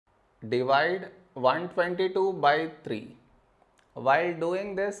divide 122 by 3. While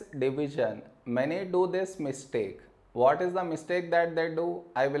doing this division, many do this mistake. What is the mistake that they do?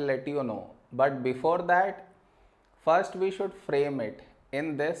 I will let you know. But before that, first we should frame it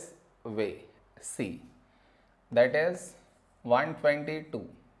in this way. See, that is 122,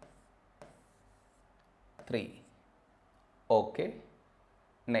 3. Okay.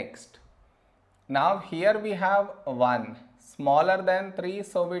 Next. Now here we have 1 smaller than 3,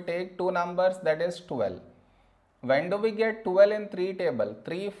 so we take two numbers, that is 12. When do we get 12 in 3 table?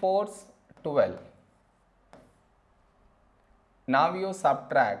 3 4s 12. Now you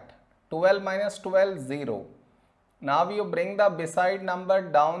subtract 12 minus 12 0. Now you bring the beside number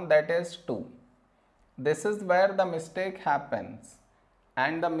down, that is 2. This is where the mistake happens,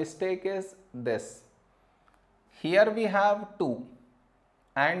 and the mistake is this. Here we have 2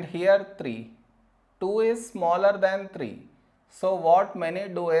 and here 3. 2 is smaller than 3. So what many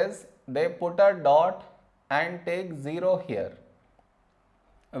do is they put a dot and take 0 here,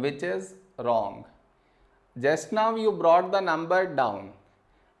 which is wrong. Just now you brought the number down,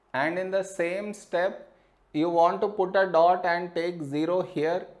 and in the same step you want to put a dot and take 0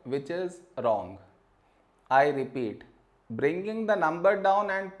 here, which is wrong. I repeat, bringing the number down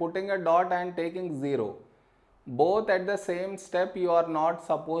and putting a dot and taking 0, both at the same step you are not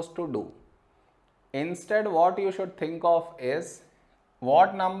supposed to do. Instead, what you should think of is,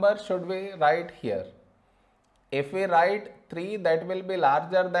 what number should we write here? If we write 3, that will be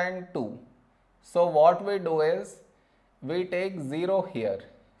larger than 2. So what we do is, we take 0 here.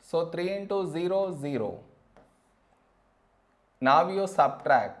 So 3 into 0, 0. Now you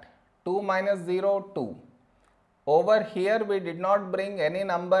subtract 2 minus 0, 2. Over here we did not bring any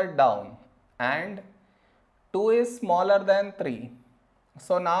number down, and 2 is smaller than 3.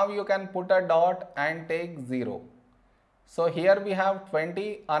 So now you can put a dot and take 0. So here we have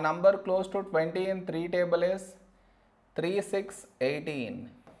 20. A number close to 20 in 3 table is 3 6 18.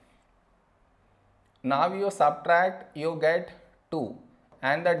 Now you subtract, you get 2,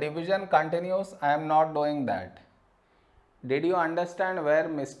 and the division continues. I am not doing that. Did you understand where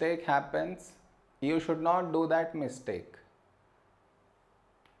mistake happens? You should not do that mistake.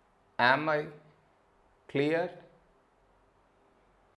 Am I clear?